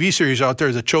TV series out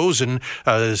there, The Chosen,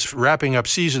 is wrapping up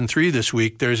season 3 this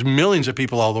week. There's millions of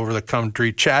people all over the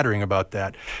country chattering about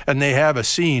that. And they have a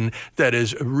scene that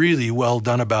is really well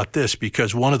done about this,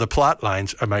 because one of the plot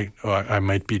lines, I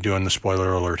might be doing the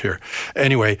spoiler alert here.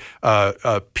 Anyway,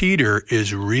 Peter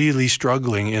is really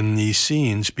struggling in these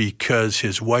scenes because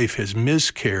his wife has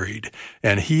miscarried,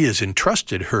 and he has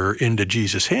entrusted her into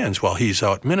Jesus' hands while he's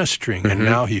out ministering. And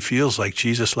now he feels like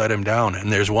Jesus let him down.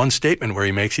 And there's one statement where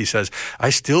he says, I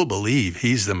still believe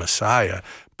he's the Messiah,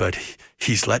 but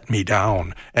he's let me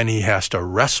down, and he has to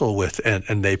wrestle with,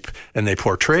 and they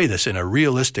portray this in a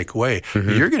realistic way.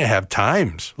 You're going to have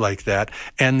times like that,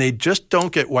 and they just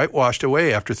don't get whitewashed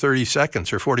away after 30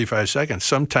 seconds or 45 seconds.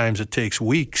 Sometimes it takes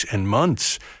weeks and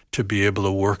months to be able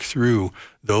to work through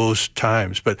those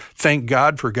times. But thank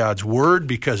God for God's word,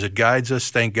 because it guides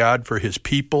us. Thank God for his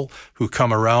people who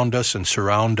come around us and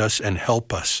surround us and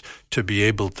help us to be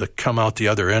able to come out the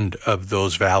other end of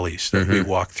those valleys that we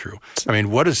walk through. I mean,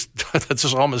 what does the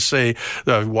psalmist say,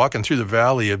 walking through the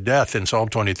valley of death in Psalm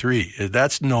 23?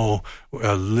 That's no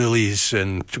lilies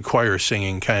and choir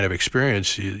singing kind of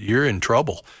experience. You're in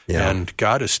trouble. Yeah. And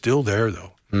God is still there,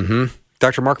 though.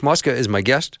 Dr. Mark Muska is my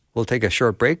guest. We'll take a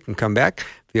short break and come back.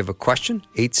 If you have a question,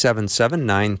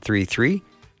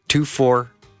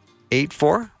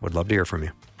 877-933-2484. Would love to hear from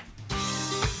you.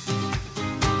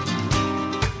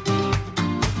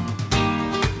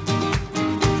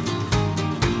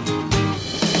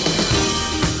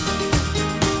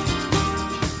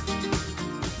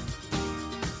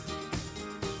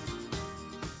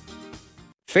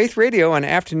 Faith Radio and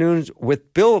Afternoons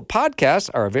with Bill podcasts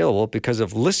are available because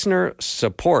of listener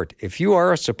support. If you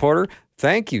are a supporter,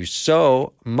 thank you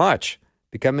so much.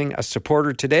 Becoming a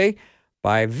supporter today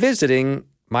by visiting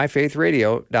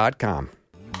myfaithradio.com.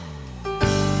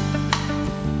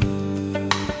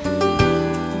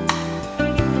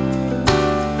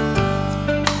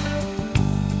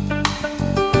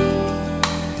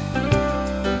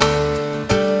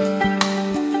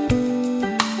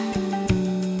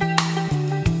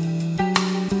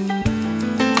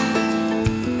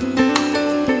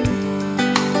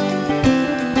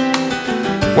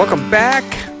 Welcome back.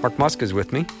 Mark Muska is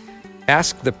with me.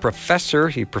 Ask the Professor.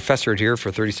 He professored here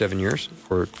for 37 years,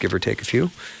 or give or take a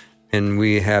few. And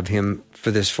we have him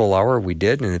for this full hour. We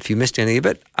did. And if you missed any of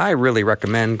it, I really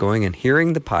recommend going and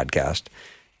hearing the podcast.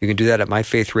 You can do that at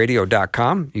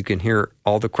myfaithradio.com. You can hear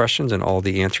all the questions and all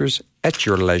the answers at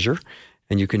your leisure.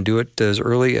 And you can do it as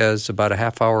early as about a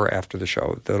half hour after the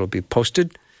show. That'll be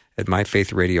posted at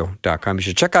myfaithradio.com. You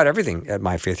should check out everything at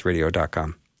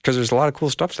myfaithradio.com because there's a lot of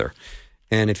cool stuff there.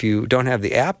 And if you don't have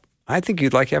the app, I think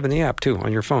you'd like having the app, too,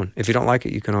 on your phone. If you don't like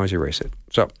it, you can always erase it.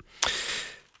 So,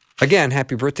 again,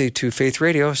 happy birthday to Faith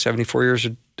Radio. 74 years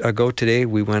ago today,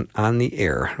 we went on the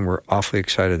air, and we're awfully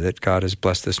excited that God has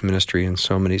blessed this ministry in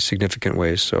so many significant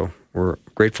ways. So we're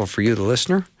grateful for you, the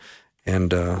listener,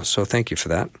 and so thank you for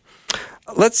that.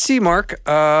 Let's see, Mark.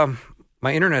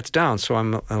 My internet's down, so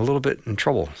I'm a little bit in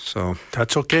trouble. So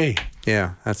that's okay.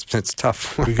 Yeah, that's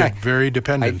tough. We get very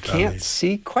dependent. I can't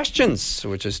see questions,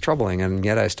 which is troubling, and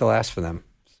yet I still ask for them.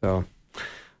 So I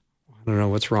don't know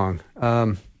what's wrong.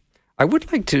 I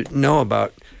would like to know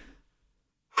about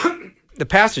the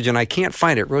passage, and I can't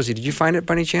find it. Rosie, did you find it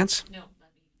by any chance? No.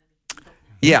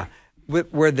 Yeah,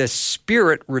 where the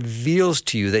Spirit reveals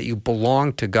to you that you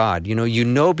belong to God. You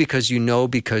know because you know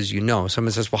because you know.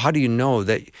 Someone says, well, how do you know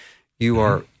that you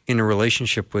are in a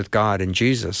relationship with God and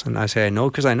Jesus? And I say, I know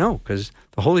because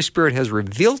the Holy Spirit has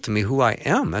revealed to me who I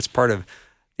am. That's part of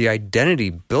the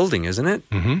identity building, isn't it?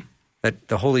 Mm-hmm. That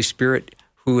the Holy Spirit,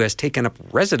 who has taken up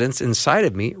residence inside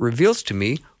of me, reveals to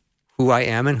me who I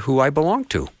am and who I belong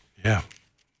to. Yeah.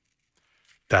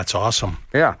 That's awesome.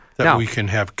 Yeah. That we can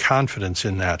have confidence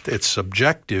in that. It's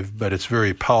subjective, but it's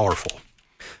very powerful.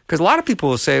 Because a lot of people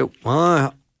will say,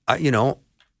 well,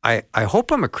 I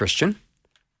hope I'm a Christian.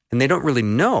 And they don't really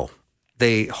know.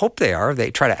 They hope they are. They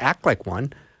try to act like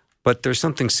one. But there's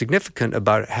something significant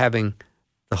about having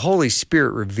the Holy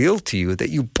Spirit reveal to you that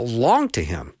you belong to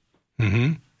Him.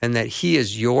 Mm-hmm. And that He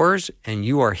is yours and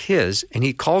you are His. And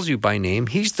He calls you by name.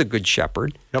 He's the Good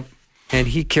Shepherd. Yep. And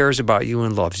He cares about you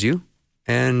and loves you.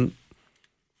 And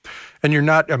you're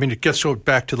not, it gets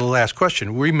back to the last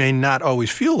question. We may not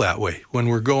always feel that way when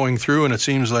we're going through and it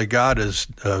seems like God has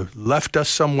left us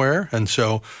somewhere. And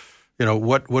so,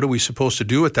 what are we supposed to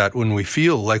do with that when we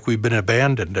feel like we've been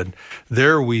abandoned? And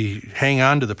there we hang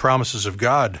on to the promises of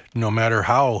God no matter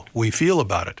how we feel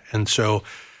about it. And so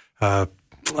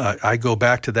I go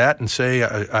back to that and say,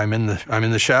 I'm in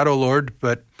the shadow, Lord,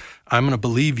 but I'm going to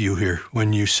believe you here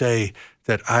when you say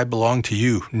that I belong to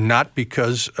you, not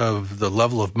because of the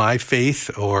level of my faith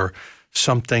or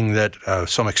something that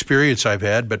some experience I've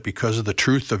had, but because of the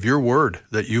truth of your word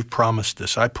that you've promised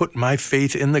this. I put my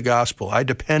faith in the gospel. I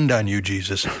depend on you,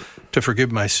 Jesus, to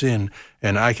forgive my sin,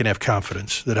 and I can have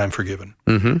confidence that I'm forgiven.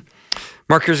 Mm-hmm.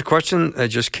 Mark, here's a question that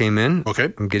just came in.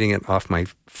 Okay. I'm getting it off my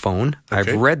phone.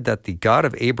 Okay. I've read that the God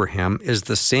of Abraham is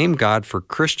the same God for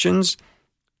Christians,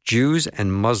 Jews,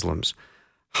 and Muslims.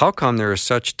 How come there is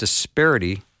such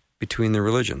disparity between the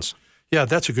religions? Yeah,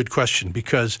 that's a good question,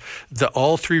 because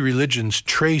all three religions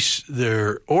trace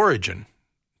their origin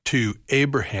to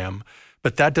Abraham,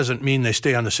 but that doesn't mean they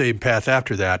stay on the same path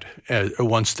after that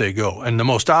once they go. And the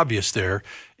most obvious there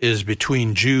is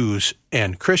between Jews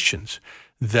and Christians,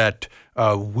 that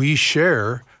we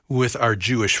share with our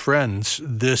Jewish friends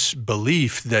this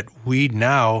belief that we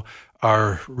now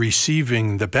are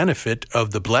receiving the benefit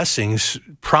of the blessings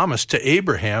promised to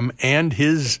Abraham and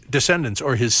his descendants,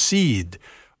 or his seed,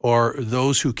 or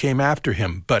those who came after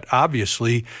him. But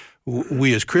obviously,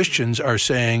 we as Christians are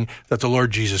saying that the Lord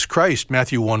Jesus Christ,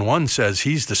 Matthew 1:1 says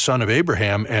he's the son of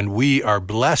Abraham, and we are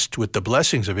blessed with the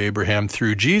blessings of Abraham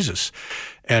through Jesus.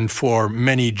 And for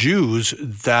many Jews,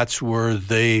 that's where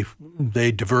they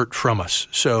divert from us.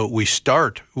 So we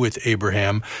start with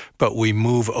Abraham, but we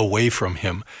move away from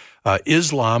him.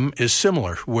 Islam is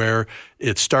similar, where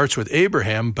it starts with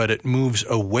Abraham, but it moves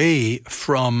away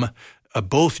from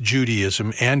both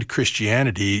Judaism and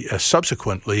Christianity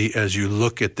subsequently, as you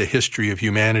look at the history of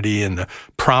humanity and the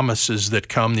promises that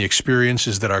come, the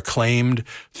experiences that are claimed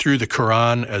through the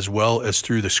Quran as well as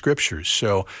through the Scriptures.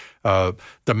 So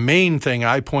the main thing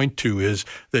I point to is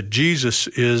that Jesus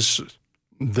is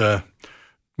the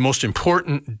most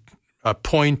important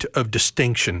point of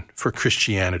distinction for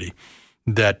Christianity,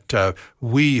 that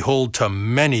we hold to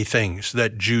many things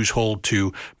that Jews hold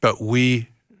to, but we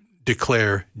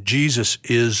declare Jesus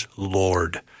is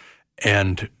Lord,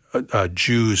 and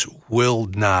Jews will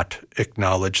not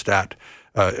acknowledge that,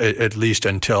 at least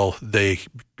until they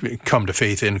come to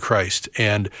faith in Christ.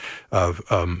 And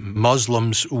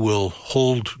Muslims will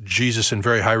hold Jesus in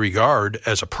very high regard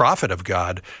as a prophet of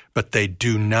God, but they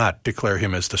do not declare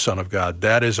him as the Son of God.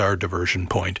 That is our diversion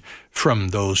point from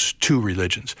those two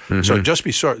religions. Mm-hmm. So just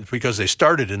because they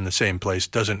started in the same place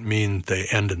doesn't mean they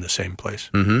end in the same place.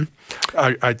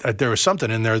 Mm-hmm. There was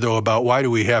something in there, though, about why do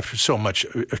we have so much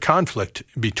conflict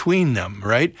between them,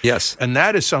 right? Yes. And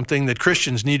that is something that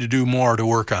Christians need to do more to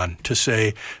work on, to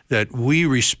say that we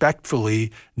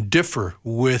respectfully differ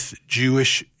with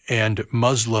Jewish and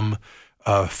Muslim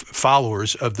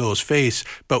followers of those faiths,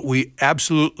 but we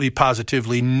absolutely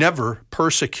positively never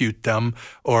persecute them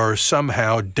or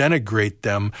somehow denigrate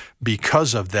them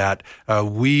because of that.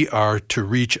 We are to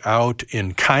reach out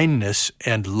in kindness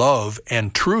and love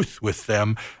and truth with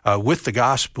them, with the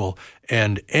gospel,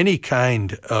 and any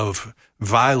kind of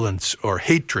violence or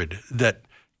hatred that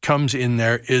comes in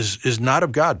there is not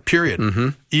of God, period. Mm-hmm.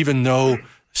 Even though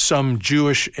some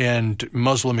Jewish and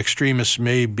Muslim extremists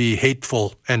may be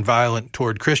hateful and violent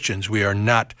toward Christians, we are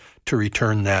not to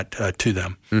return that to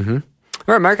them. Mm-hmm. All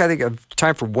right, Mark, I think I have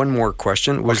time for one more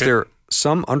question. Was there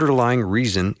some underlying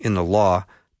reason in the law,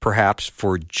 perhaps,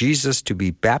 for Jesus to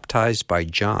be baptized by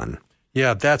John?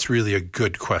 Yeah, that's really a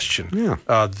good question. Yeah.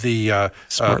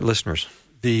 Smart listeners.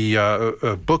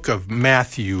 The book of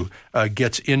Matthew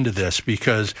gets into this,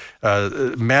 because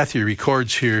Matthew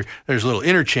records here there's a little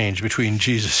interchange between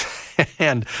Jesus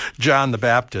and John the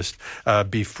Baptist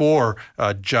before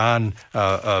John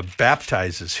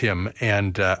baptizes him,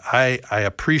 and I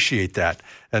appreciate that.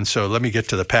 And so let me get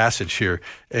to the passage here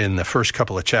in the first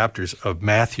couple of chapters of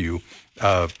Matthew.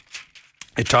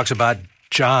 It talks about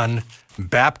John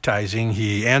baptizing.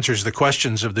 He answers the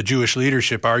questions of the Jewish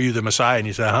leadership, are you the Messiah? And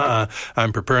he said,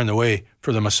 I'm preparing the way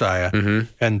for the Messiah.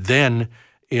 Mm-hmm. And then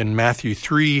in Matthew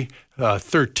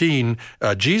 3:13,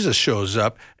 Jesus shows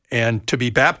up and to be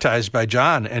baptized by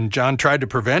John. And John tried to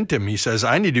prevent him. He says,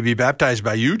 I need to be baptized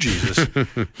by you, Jesus.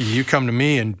 You come to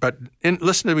me. But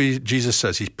listen to what Jesus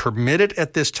says. He permitted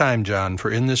at this time, John, for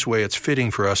in this way it's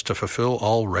fitting for us to fulfill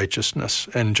all righteousness.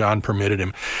 And John permitted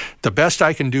him. The best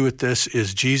I can do with this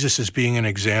is Jesus is being an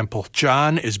example.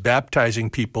 John is baptizing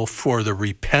people for the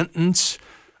repentance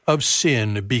of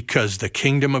sin, because the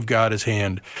kingdom of God is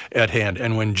at hand.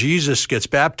 And when Jesus gets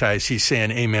baptized, he's saying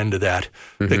amen to that.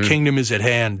 Mm-hmm. The kingdom is at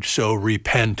hand, so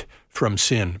repent from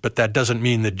sin. But that doesn't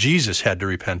mean that Jesus had to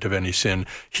repent of any sin.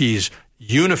 He's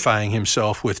unifying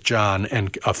himself with John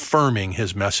and affirming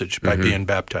his message by being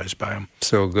baptized by him.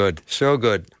 So good. So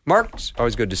good. Mark, it's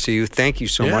always good to see you. Thank you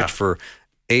so much for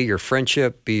A, your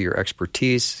friendship, B, your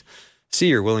expertise, C,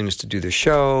 your willingness to do the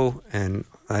show, and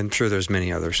I'm sure there's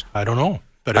many others. I don't know,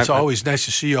 but it's always nice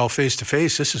to see you all face to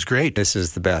face. This is great. This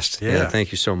is the best. Yeah.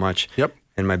 Thank you so much. Yep.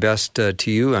 And my best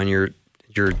to you on your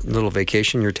little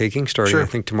vacation you're taking starting, I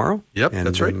think, tomorrow. Yep, and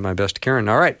that's right. My best to Karen.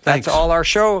 All right. Thanks. That's all our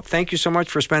show. Thank you so much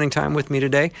for spending time with me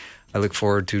today. I look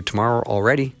forward to tomorrow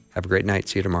already. Have a great night.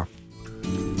 See you tomorrow.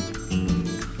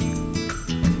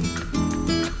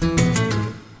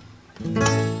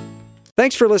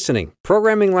 Thanks for listening.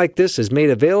 Programming like this is made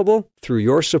available through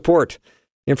your support.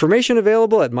 Information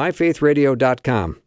available at myfaithradio.com.